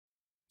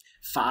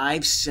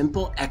5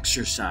 simple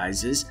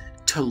exercises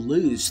to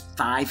lose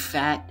thigh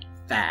fat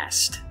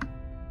fast.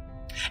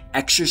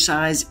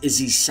 Exercise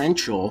is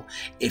essential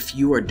if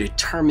you are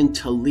determined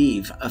to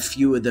leave a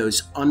few of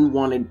those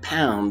unwanted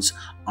pounds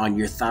on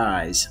your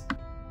thighs.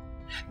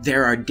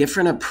 There are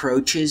different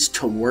approaches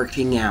to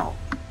working out.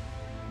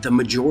 The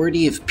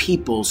majority of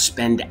people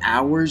spend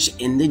hours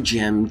in the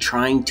gym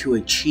trying to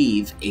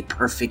achieve a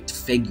perfect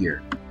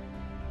figure.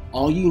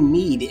 All you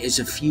need is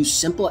a few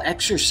simple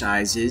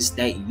exercises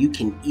that you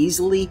can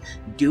easily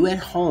do at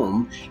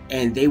home,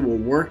 and they will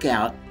work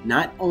out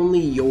not only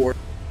your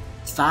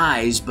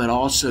thighs but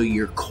also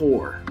your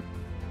core.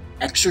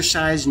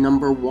 Exercise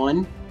number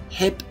 1,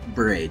 hip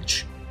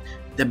bridge.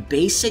 The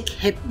basic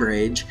hip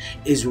bridge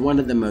is one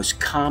of the most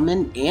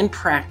common and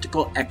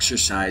practical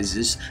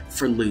exercises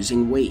for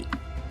losing weight.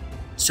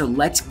 So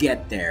let's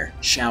get there,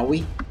 shall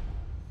we?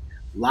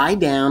 Lie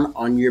down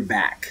on your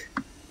back.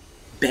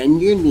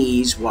 Bend your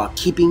knees while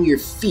keeping your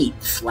feet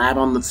flat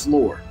on the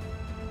floor.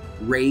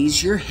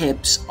 Raise your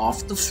hips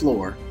off the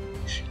floor.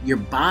 Your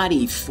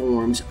body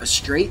forms a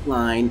straight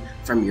line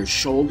from your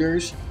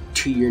shoulders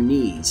to your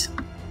knees.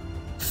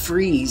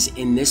 Freeze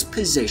in this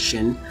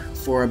position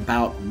for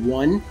about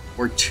 1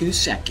 or 2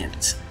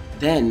 seconds,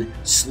 then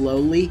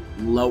slowly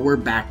lower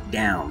back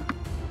down.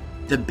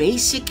 The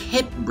basic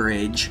hip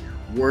bridge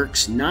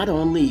works not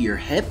only your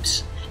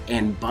hips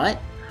and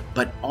butt,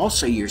 but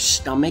also your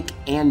stomach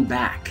and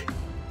back.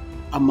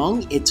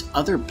 Among its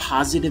other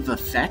positive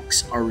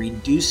effects are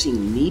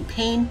reducing knee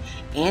pain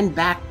and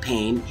back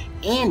pain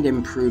and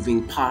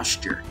improving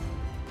posture.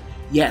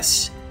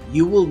 Yes,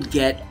 you will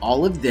get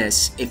all of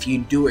this if you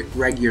do it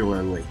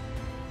regularly.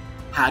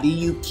 How do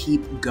you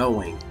keep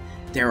going?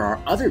 There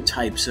are other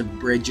types of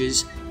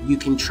bridges you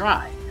can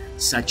try,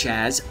 such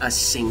as a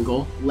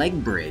single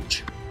leg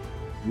bridge.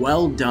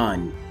 Well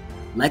done.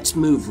 Let's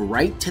move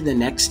right to the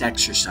next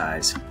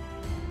exercise.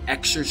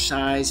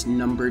 Exercise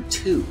number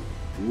 2.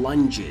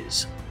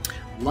 Lunges.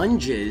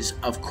 Lunges,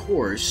 of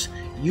course,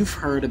 you've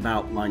heard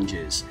about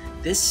lunges.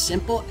 This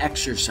simple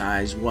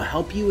exercise will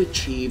help you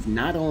achieve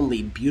not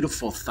only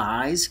beautiful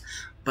thighs,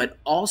 but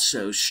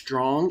also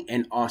strong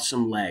and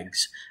awesome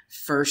legs,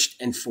 first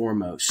and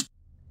foremost.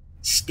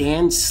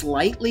 Stand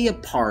slightly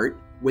apart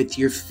with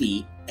your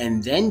feet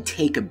and then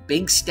take a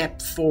big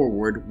step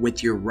forward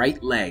with your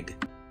right leg.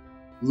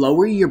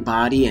 Lower your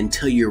body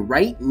until your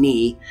right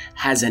knee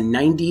has a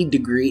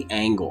 90-degree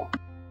angle.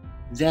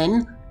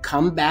 Then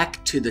come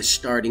back to the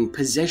starting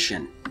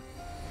position.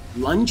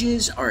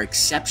 Lunges are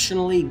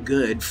exceptionally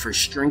good for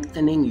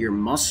strengthening your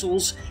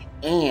muscles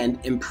and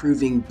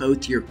improving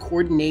both your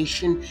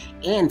coordination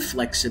and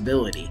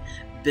flexibility.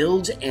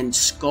 Builds and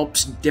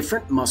sculpts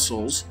different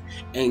muscles,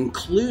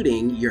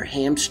 including your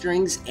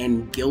hamstrings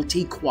and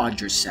guilty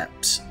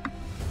quadriceps.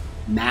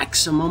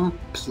 Maximum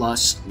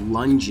plus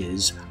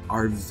lunges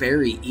are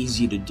very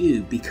easy to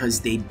do because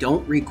they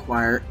don't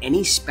require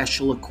any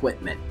special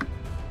equipment.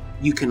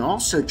 You can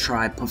also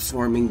try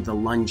performing the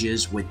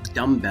lunges with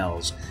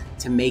dumbbells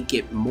to make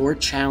it more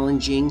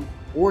challenging,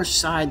 or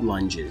side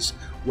lunges,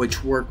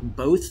 which work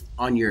both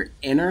on your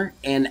inner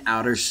and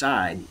outer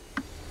side.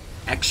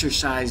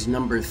 Exercise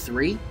number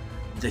 3,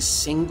 the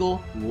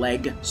single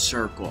leg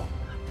circle.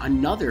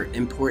 Another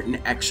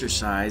important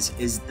exercise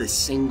is the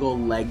single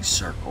leg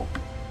circle.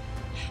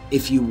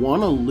 If you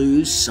want to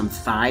lose some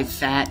thigh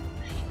fat,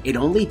 it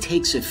only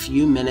takes a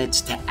few minutes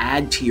to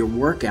add to your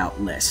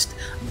workout list,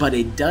 but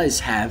it does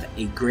have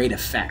a great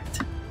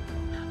effect.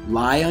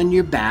 Lie on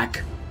your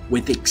back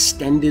with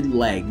extended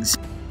legs.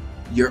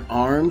 Your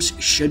arms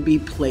should be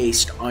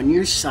placed on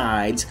your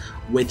sides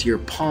with your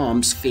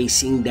palms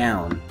facing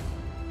down.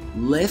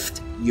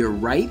 Lift your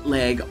right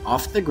leg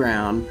off the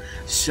ground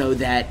so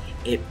that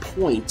it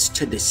points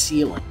to the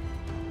ceiling.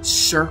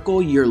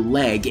 Circle your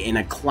leg in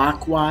a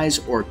clockwise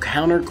or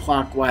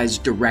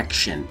counterclockwise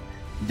direction,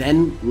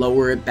 then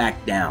lower it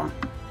back down.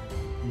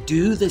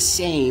 Do the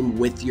same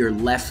with your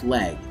left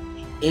leg.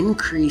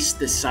 Increase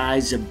the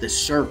size of the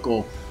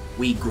circle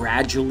we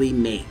gradually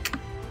make.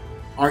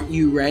 Aren't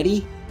you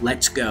ready?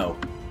 Let's go.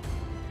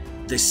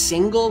 The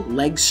single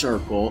leg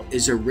circle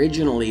is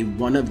originally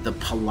one of the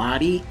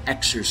Pilates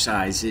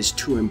exercises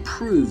to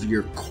improve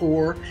your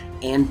core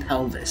and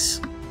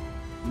pelvis.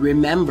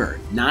 Remember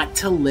not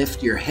to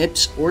lift your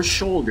hips or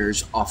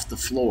shoulders off the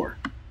floor.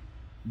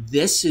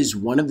 This is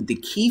one of the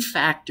key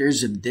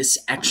factors of this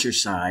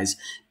exercise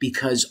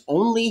because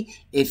only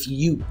if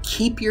you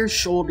keep your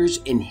shoulders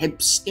and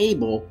hips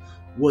stable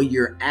will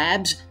your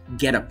abs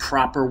get a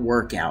proper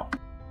workout.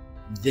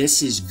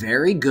 This is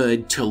very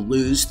good to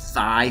lose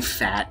thigh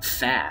fat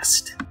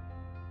fast.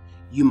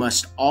 You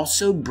must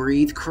also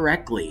breathe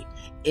correctly.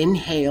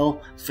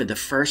 Inhale for the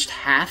first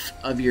half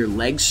of your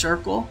leg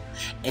circle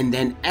and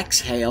then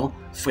exhale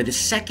for the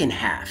second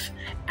half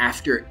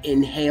after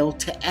inhale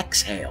to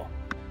exhale.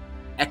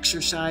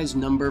 Exercise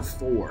number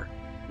 4,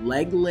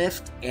 leg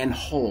lift and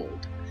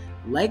hold.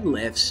 Leg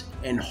lifts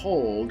and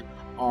hold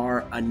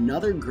are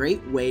another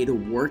great way to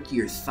work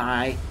your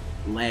thigh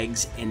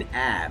legs, and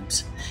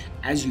abs.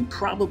 As you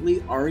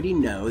probably already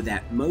know,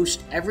 that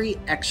most every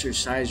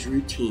exercise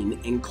routine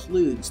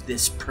includes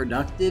this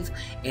productive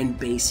and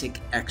basic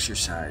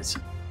exercise.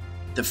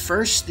 The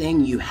first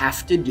thing you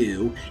have to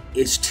do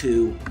is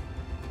to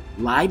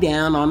lie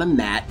down on a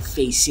mat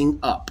facing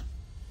up.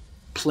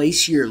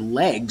 Place your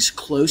legs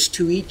close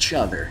to each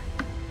other.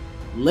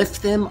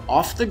 Lift them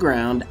off the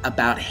ground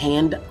about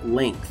hand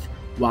length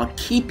while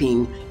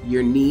keeping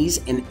your knees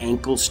and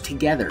ankles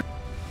together.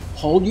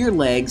 Hold your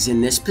legs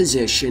in this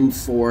position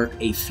for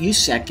a few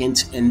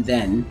seconds and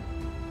then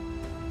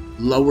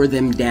lower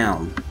them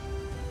down.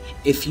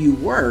 If you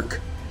work,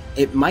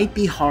 it might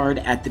be hard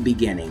at the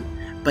beginning,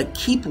 but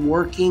keep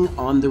working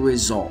on the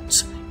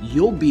results.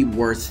 You'll be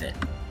worth it.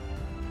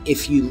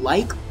 If you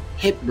like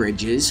hip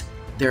bridges,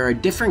 there are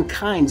different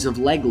kinds of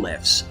leg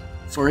lifts.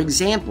 For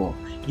example,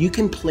 you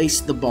can place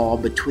the ball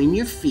between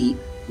your feet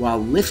while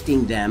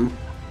lifting them,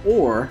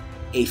 or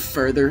a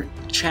further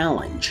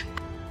challenge.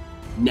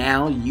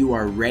 Now you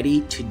are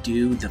ready to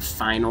do the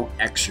final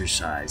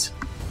exercise.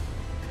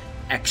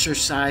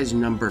 Exercise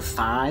number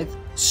 5,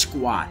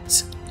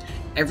 squats.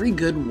 Every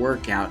good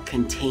workout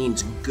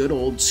contains good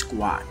old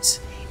squats.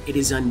 It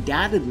is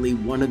undoubtedly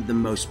one of the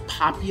most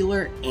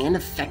popular and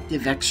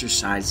effective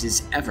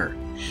exercises ever,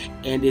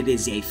 and it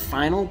is a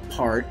final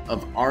part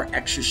of our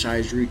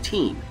exercise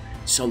routine.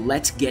 So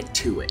let's get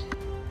to it.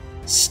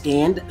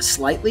 Stand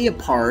slightly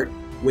apart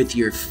with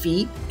your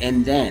feet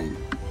and then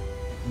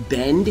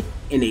bend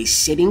in a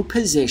sitting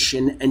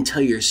position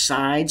until your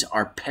sides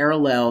are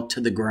parallel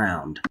to the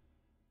ground.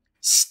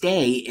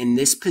 Stay in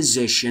this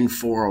position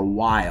for a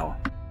while.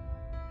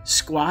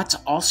 Squats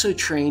also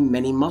train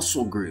many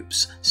muscle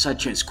groups,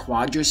 such as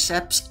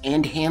quadriceps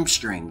and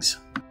hamstrings.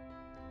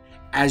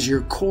 As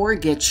your core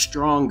gets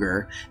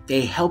stronger,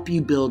 they help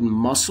you build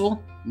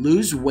muscle,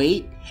 lose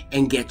weight,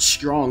 and get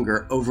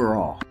stronger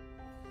overall.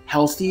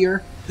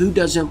 Healthier? Who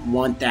doesn't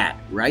want that,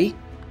 right?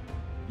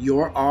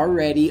 You're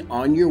already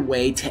on your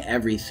way to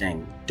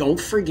everything. Don't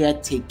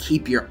forget to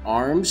keep your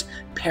arms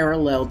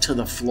parallel to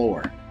the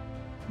floor.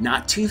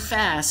 Not too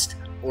fast,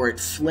 or it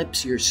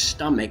flips your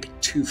stomach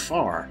too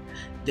far.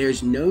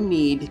 There's no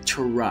need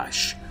to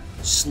rush.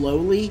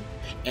 Slowly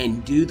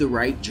and do the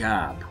right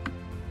job.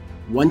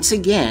 Once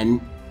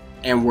again,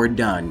 and we're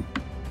done.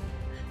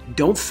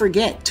 Don't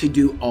forget to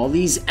do all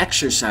these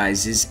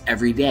exercises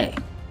every day.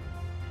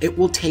 It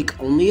will take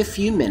only a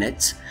few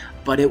minutes,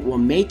 but it will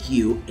make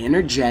you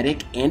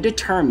energetic and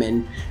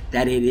determined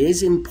that it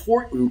is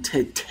important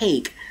to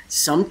take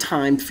some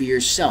time for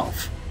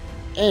yourself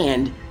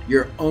and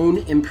your own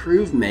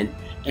improvement,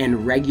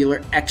 and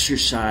regular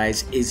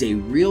exercise is a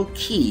real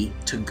key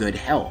to good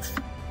health.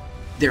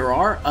 There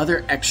are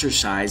other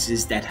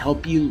exercises that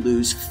help you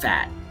lose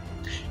fat,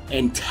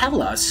 and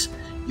tell us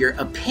your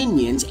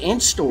opinions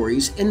and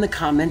stories in the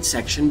comment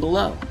section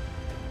below.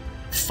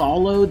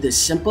 Follow the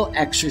simple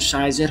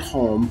exercise at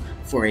home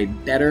for a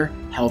better,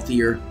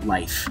 healthier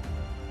life.